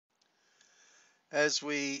As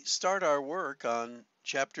we start our work on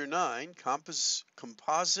Chapter 9,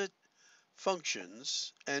 Composite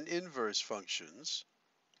Functions and Inverse Functions,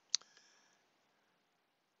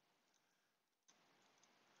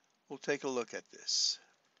 we'll take a look at this.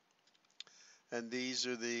 And these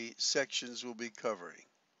are the sections we'll be covering.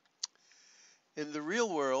 In the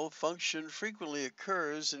real world, function frequently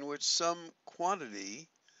occurs in which some quantity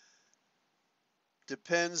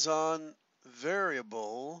depends on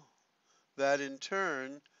variable that in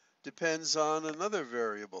turn depends on another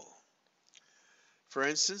variable. For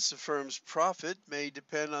instance, a firm's profit may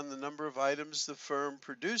depend on the number of items the firm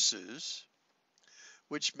produces,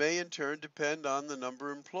 which may in turn depend on the number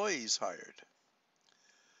of employees hired.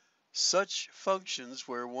 Such functions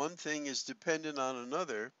where one thing is dependent on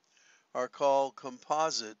another are called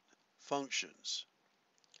composite functions.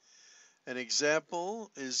 An example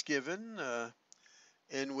is given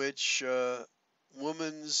in which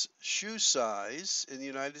woman's shoe size in the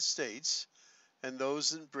United States and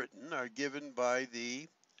those in Britain are given by the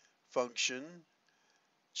function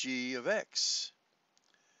g of x,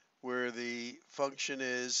 where the function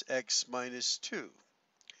is x minus 2,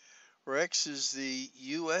 where x is the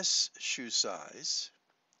US shoe size,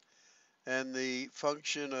 and the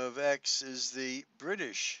function of x is the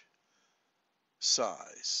British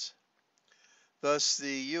size. Thus, the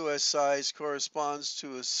US size corresponds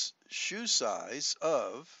to a shoe size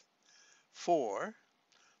of 4.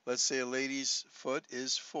 Let's say a lady's foot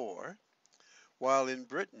is 4, while in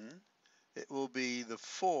Britain it will be the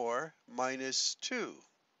 4 minus 2,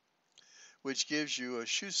 which gives you a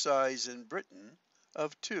shoe size in Britain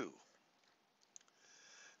of 2.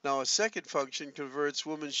 Now, a second function converts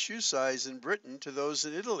woman's shoe size in Britain to those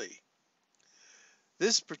in Italy.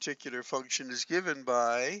 This particular function is given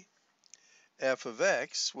by f of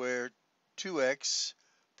x, where 2x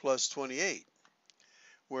plus 28,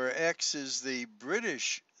 where x is the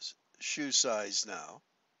British shoe size now,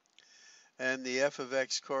 and the f of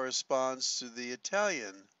x corresponds to the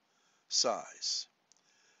Italian size.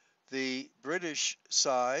 The British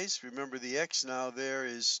size, remember the x now there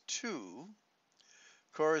is 2,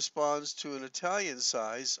 corresponds to an Italian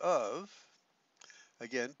size of,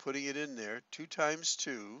 again putting it in there, 2 times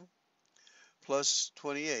 2 plus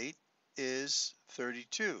 28 is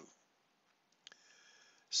 32.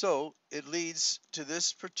 So it leads to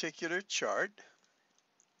this particular chart,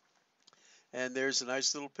 and there's a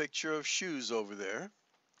nice little picture of shoes over there,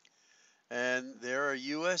 and there are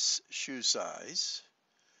US shoe size,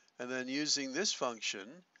 and then using this function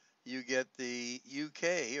you get the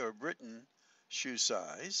UK or Britain shoe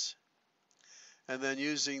size, and then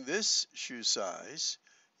using this shoe size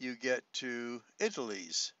you get to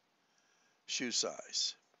Italy's shoe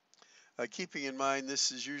size. Keeping in mind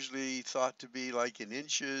this is usually thought to be like in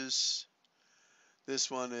inches.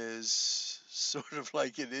 This one is sort of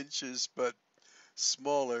like in inches but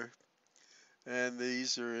smaller, and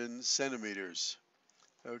these are in centimeters.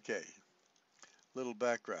 Okay, little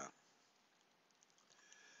background.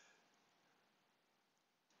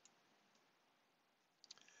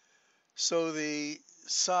 So the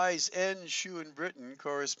size N shoe in Britain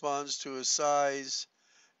corresponds to a size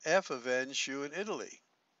F of N shoe in Italy.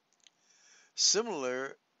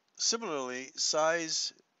 Similarly,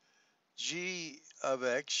 size G of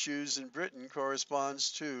X shoes in Britain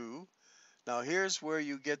corresponds to, now here's where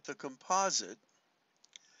you get the composite,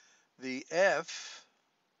 the F,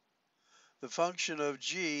 the function of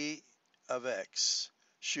G of X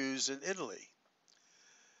shoes in Italy.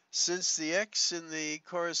 Since the X in the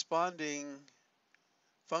corresponding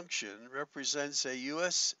function represents a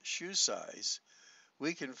US shoe size,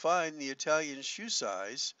 we can find the Italian shoe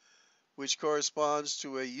size, which corresponds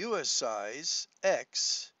to a US size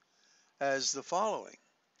X, as the following.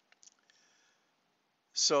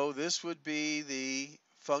 So this would be the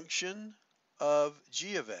function of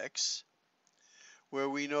g of x, where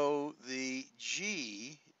we know the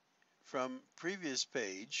g from previous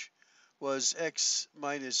page was x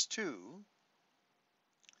minus 2,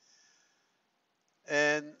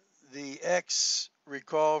 and the x,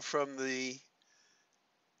 recall from the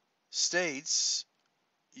States,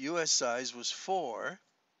 US size was 4,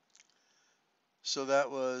 so that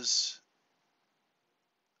was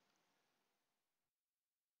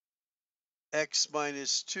x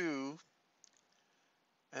minus 2,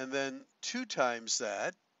 and then 2 times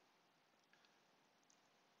that,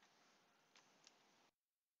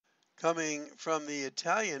 coming from the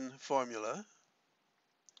Italian formula.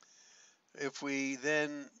 If we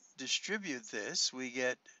then distribute this, we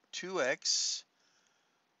get 2x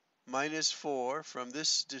minus 4 from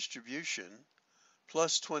this distribution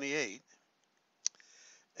plus 28,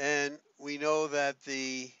 and we know that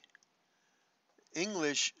the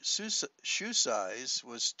English shoe size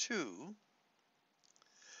was 2.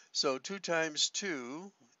 So 2 times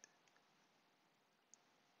 2,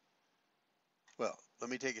 well, let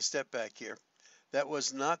me take a step back here. That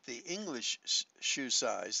was not the English shoe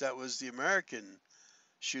size. That was the American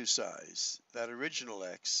shoe size, that original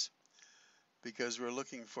X, because we're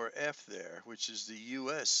looking for F there, which is the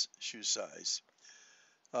US shoe size.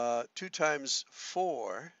 2 times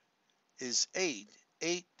 4 is 8.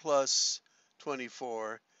 8 plus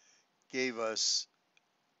 24 gave us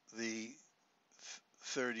the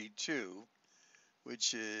 32,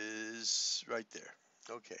 which is right there.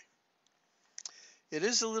 Okay. It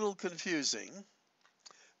is a little confusing,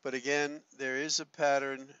 but again, there is a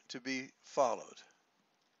pattern to be followed.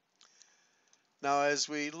 Now, as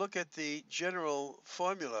we look at the general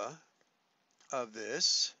formula of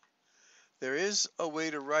this, there is a way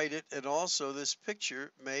to write it, and also this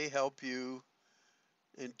picture may help you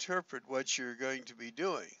interpret what you're going to be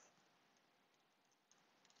doing.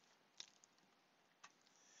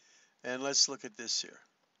 And let's look at this here.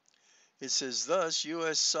 It says, thus,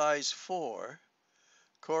 US size 4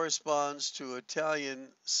 corresponds to Italian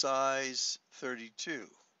size 32.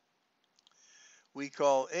 We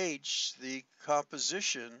call H the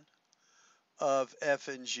composition of F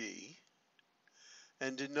and G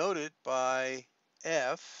and denote it by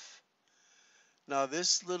F. Now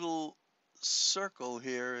this little circle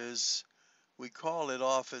here is, we call it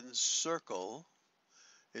often circle.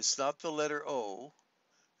 It's not the letter O,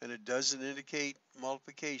 and it doesn't indicate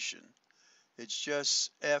multiplication. It's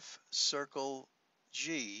just F circle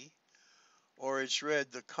G, or it's read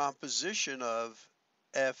the composition of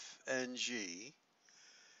F and G,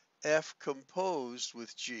 F composed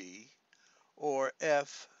with G, or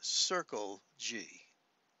F circle G.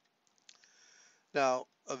 Now,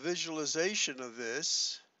 a visualization of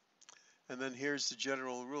this, and then here's the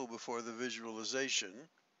general rule before the visualization,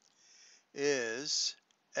 is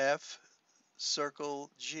F circle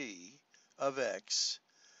G of X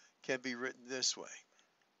can be written this way.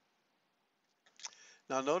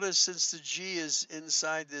 Now notice, since the G is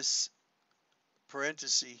inside this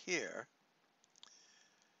parenthesis here,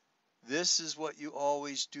 this is what you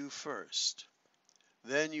always do first.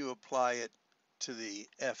 Then you apply it to the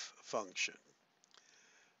F function.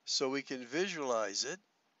 So we can visualize it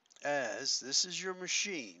as, this is your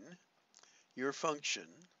machine, your function.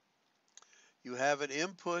 You have an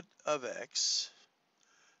input of X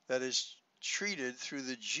that is treated through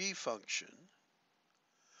the G function.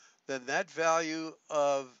 Then that value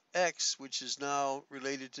of X, which is now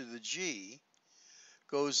related to the G,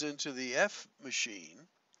 goes into the F machine,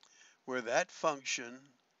 where that function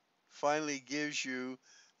finally gives you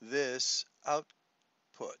this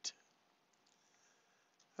output.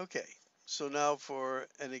 Okay, so now for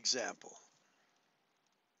an example.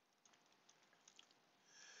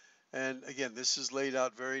 And again, this is laid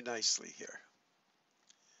out very nicely here.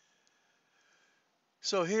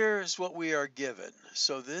 So here's what we are given.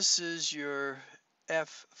 So this is your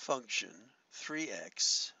F function,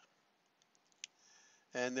 3x.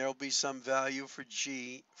 And there'll be some value for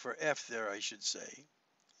G, for F there, I should say.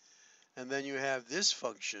 And then you have this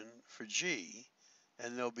function for G,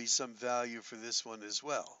 and there'll be some value for this one as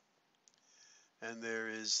well. And there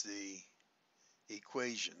is the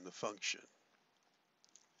equation, the function.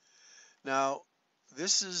 Now,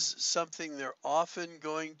 this is something they're often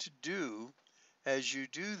going to do as you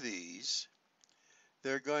do these.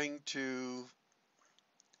 They're going to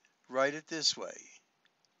write it this way.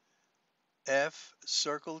 F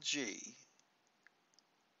circle G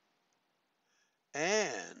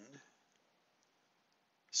and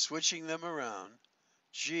switching them around,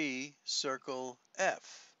 G circle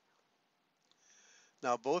F.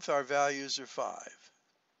 Now both our values are 5,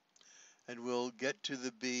 and we'll get to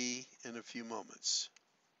the B in a few moments.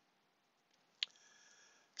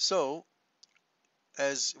 So,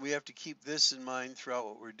 as we have to keep this in mind throughout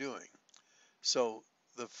what we're doing. So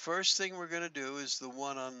the first thing we're going to do is the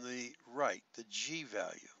one on the right, the G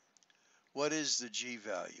value. What is the G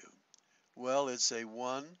value? Well, it's a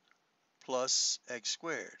 1 plus x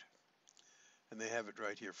squared. And they have it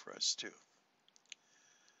right here for us too.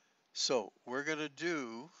 So we're going to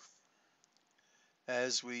do,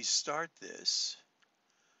 as we start this,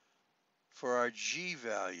 for our G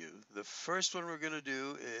value, the first one we're going to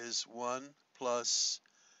do is 1 plus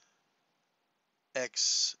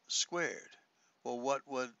x squared. Well,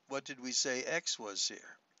 what did we say x was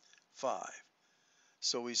here? 5.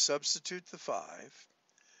 So we substitute the 5.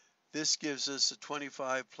 This gives us a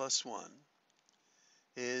 25 plus 1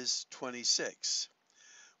 is 26.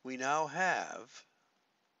 We now have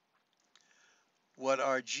what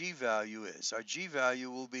our G value is. Our G value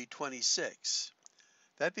will be 26.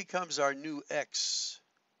 That becomes our new x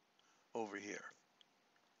over here.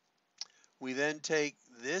 We then take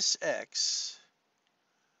this x,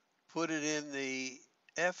 put it in the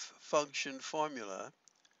f function formula.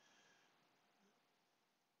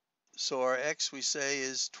 So our x, we say,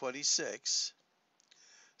 is 26.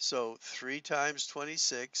 So 3 times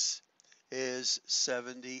 26 is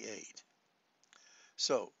 78.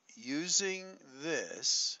 So using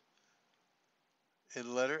this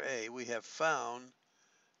in letter A, we have found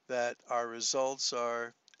that our results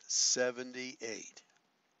are 78.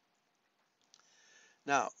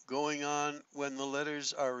 Now, going on when the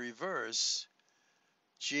letters are reversed,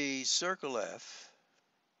 G circle F,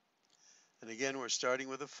 and again we're starting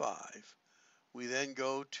with a 5. We then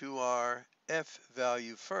go to our F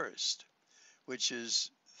value first, which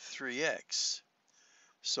is 3x.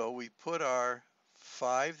 So we put our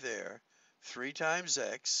 5 there. 3 times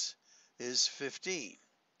x is 15.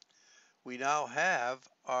 We now have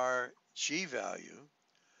our G value.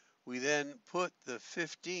 We then put the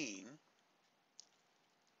 15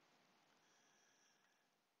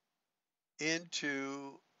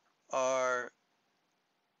 into our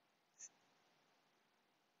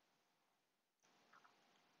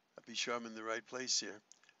be sure I'm in the right place here.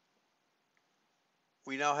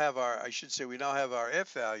 We now have our, I should say, we now have our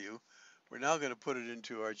F value. We're now going to put it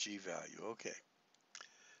into our G value. Okay.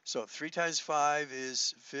 So 3 times 5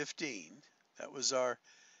 is 15. That was our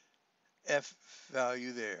F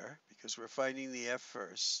value there because we're finding the F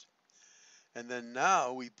first. And then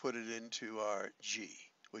now we put it into our G,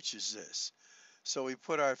 which is this. So we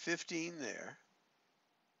put our 15 there.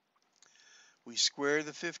 We square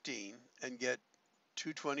the 15 and get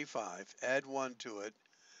 225. Add 1 to it.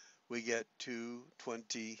 We get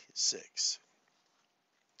 226.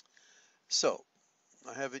 So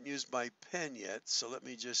I haven't used my pen yet, so let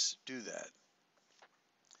me just do that.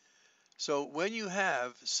 So when you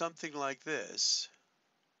have something like this,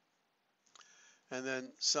 and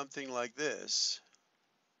then something like this,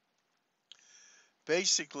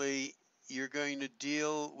 basically you're going to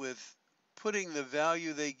deal with putting the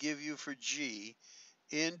value they give you for G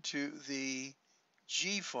into the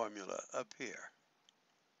G formula up here.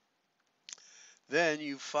 Then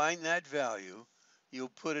you find that value, you'll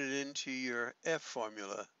put it into your F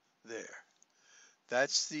formula there.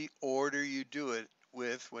 That's the order you do it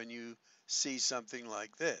with when you see something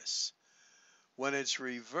like this. When it's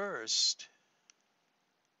reversed,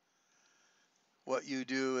 what you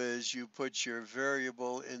do is you put your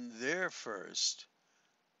variable in there first,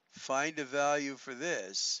 find a value for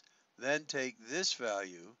this, then take this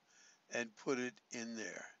value and put it in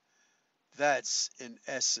there. That's, in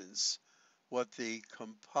essence, what the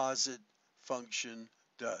composite function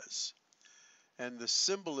does. And the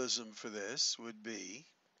symbolism for this would be,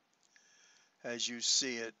 as you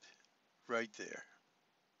see it right there.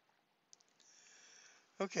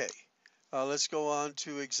 Okay, let's go on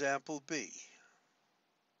to example B.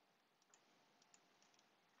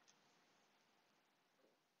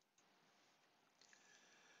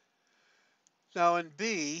 Now in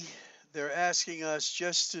B, they're asking us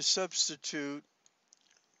just to substitute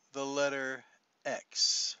the letter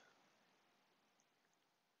X.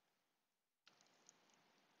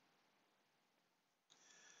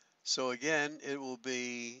 So again, it will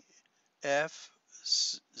be F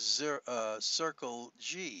circle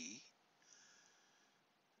G,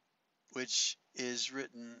 which is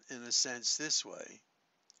written in a sense this way,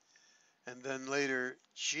 and then later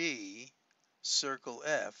G circle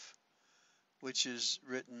F, which is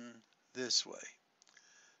written this way.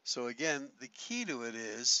 So again, the key to it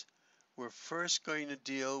is we're first going to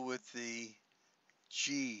deal with the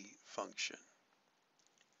G function.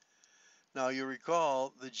 Now you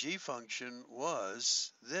recall the G function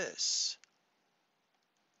was this.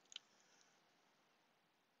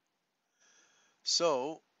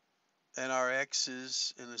 So, and our X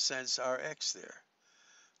is in a sense our X there.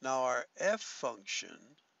 Now our F function,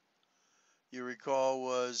 you recall,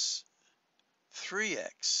 was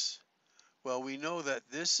 3x. Well, we know that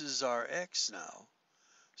this is our x now.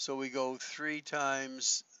 So we go 3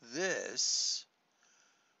 times this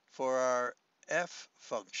for our f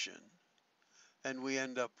function, and we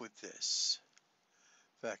end up with this.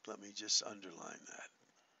 In fact, let me just underline that.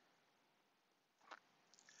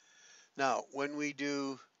 Now, when we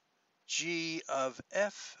do g of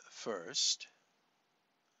f first,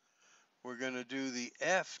 we're going to do the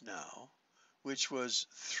f now, which was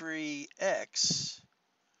 3x.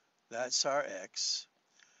 That's our x.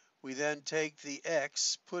 We then take the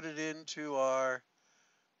x, put it into our,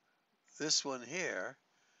 this one here,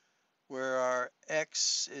 where our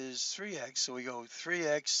x is 3x. So we go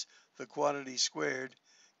 3x, the quantity squared,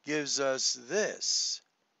 gives us this.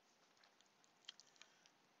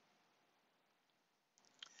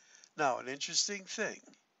 Now, an interesting thing.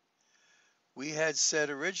 We had said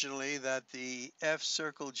originally that the F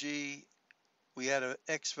circle G, we had an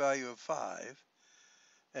X value of 5,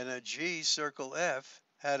 and a G circle F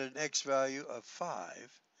had an X value of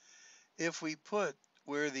 5. If we put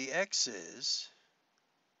where the X is,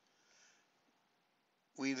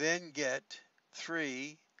 we then get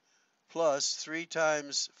 3 plus 3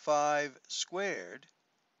 times 5 squared.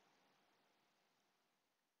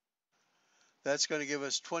 That's going to give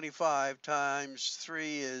us 25 times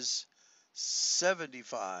 3 is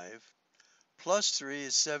 75, plus 3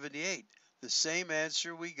 is 78. The same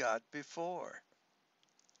answer we got before.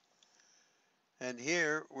 And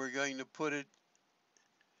here we're going to put it,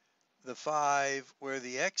 the 5 where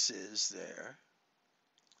the X is there.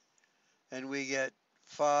 And we get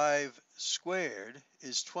 5 squared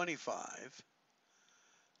is 25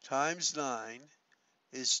 times 9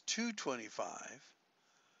 is 225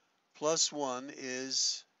 plus 1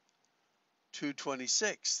 is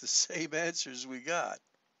 226, the same answers we got.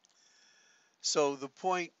 So the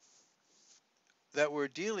point that we're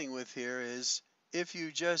dealing with here is if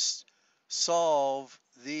you just solve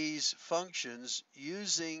these functions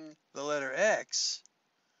using the letter X,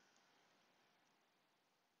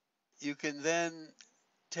 you can then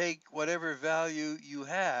take whatever value you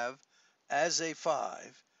have as a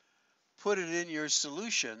 5, put it in your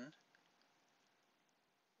solution,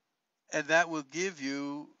 and that will give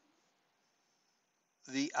you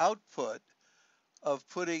the output of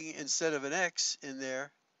putting, instead of an X in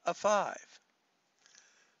there, a 5.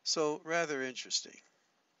 So rather interesting.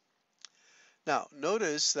 Now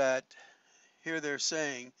notice that here they're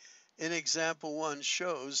saying in example 1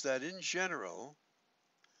 shows that in general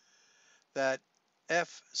that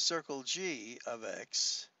F circle G of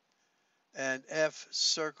X and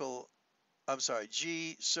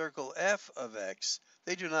G circle F of X,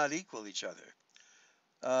 they do not equal each other.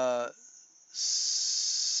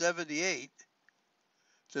 78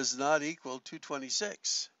 does not equal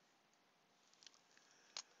 226.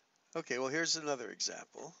 Okay, well here's another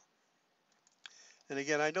example. And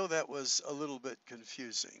again, I know that was a little bit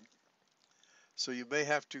confusing. So you may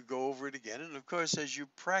have to go over it again. And of course, as you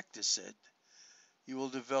practice it, you will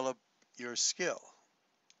develop your skill.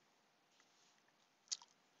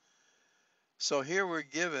 So here we're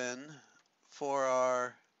given for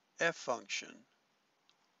our F function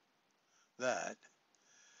that,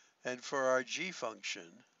 and for our G function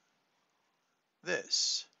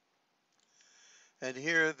this. And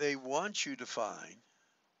here they want you to find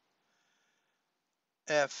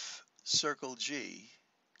F circle G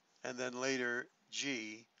and then later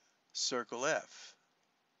G circle F.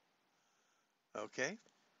 Okay?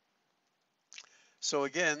 So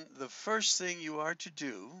again, the first thing you are to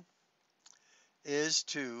do is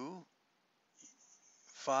to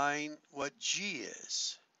find what G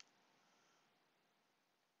is.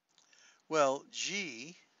 Well,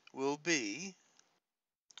 G will be,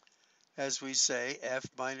 as we say, F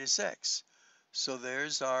minus X. So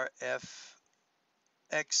there's our F,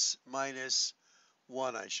 X minus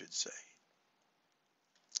 1, I should say.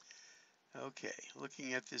 Okay,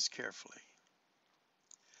 looking at this carefully.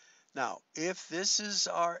 Now, if this is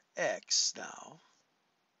our X now,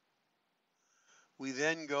 we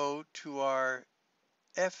then go to our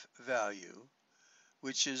F value,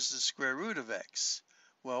 which is the square root of X.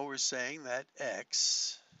 Well, we're saying that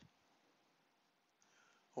X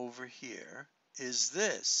over here is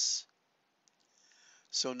this.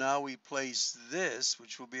 So now we place this,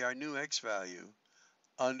 which will be our new X value,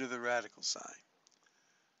 under the radical sign.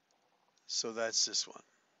 So that's this one.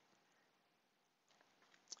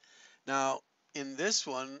 Now, in this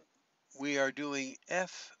one, we are doing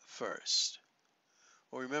F first.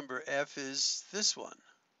 Well, remember, F is this one.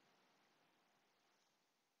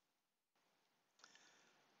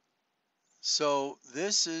 So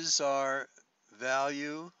this is our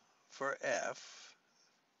value for F.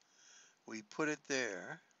 We put it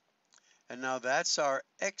there. And now that's our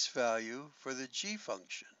X value for the G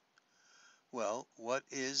function. Well, what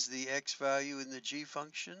is the X value in the G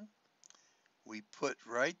function? We put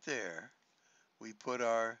right there, we put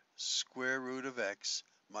our square root of X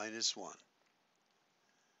minus 1.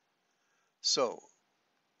 So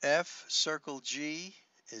F circle G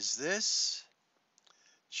is this.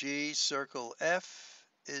 G circle F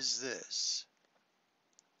is this.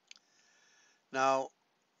 Now,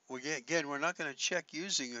 again, we're not going to check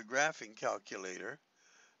using a graphing calculator,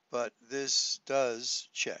 but this does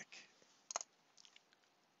check.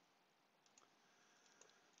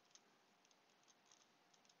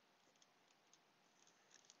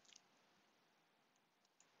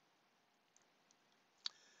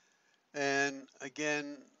 And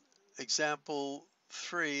again, example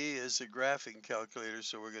 3 is a graphing calculator,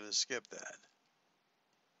 so we're going to skip that.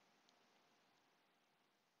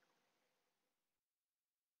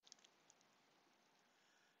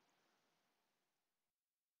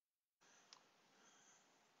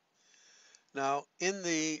 Now, in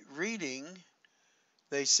the reading,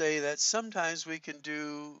 they say that sometimes we can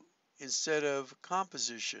do, instead of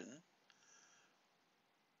composition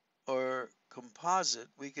or composite,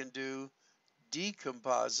 we can do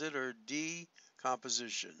decomposite or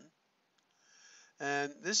decomposition.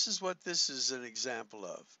 And this is what this is an example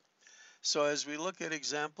of. So as we look at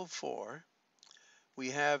example 4, we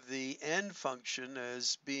have the n function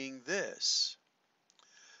as being this.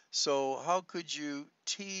 So how could you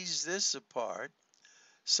tease this apart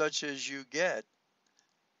such as you get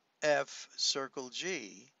f circle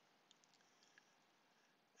g?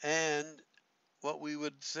 And what we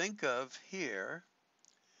would think of here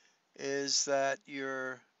is that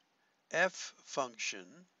your f function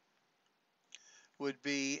would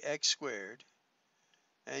be x squared,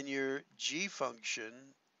 and your g function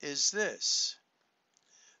is this.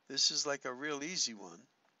 This is like a real easy one,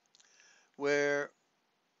 where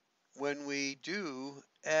when we do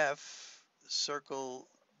f circle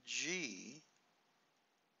g,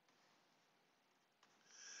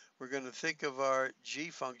 we're going to think of our g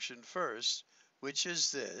function first, which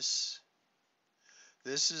is this.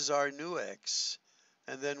 This is our new x,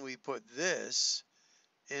 and then we put this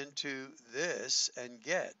into this and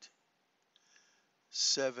get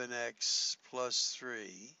 7x plus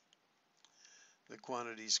 3, the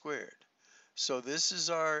quantity squared. So this is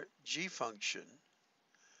our g function.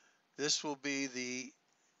 This will be the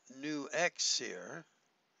new x here,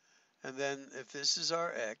 and then if this is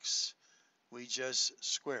our x, we just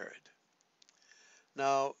square it.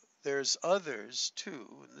 Now there's others too,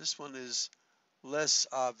 and this one is less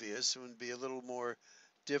obvious and would be a little more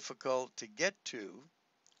difficult to get to,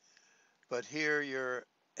 but here your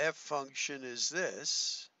f function is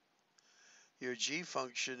this, your g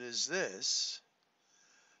function is this.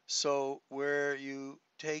 So where you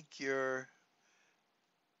take your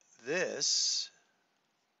this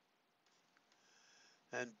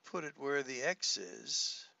and put it where the x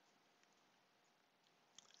is,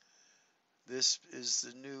 this is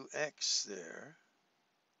the new x there,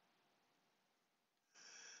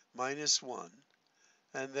 minus 1,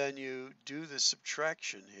 and then you do the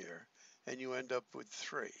subtraction here, and you end up with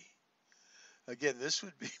 3. Again, this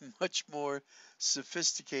would be much more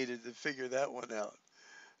sophisticated to figure that one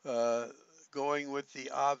out, going with the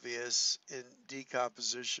obvious in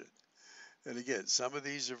decomposition. And again, some of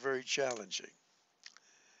these are very challenging.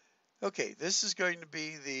 Okay, this is going to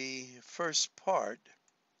be the first part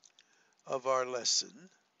of our lesson.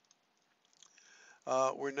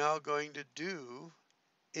 We're now going to do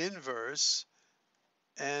inverse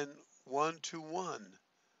and one-to-one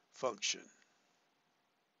function.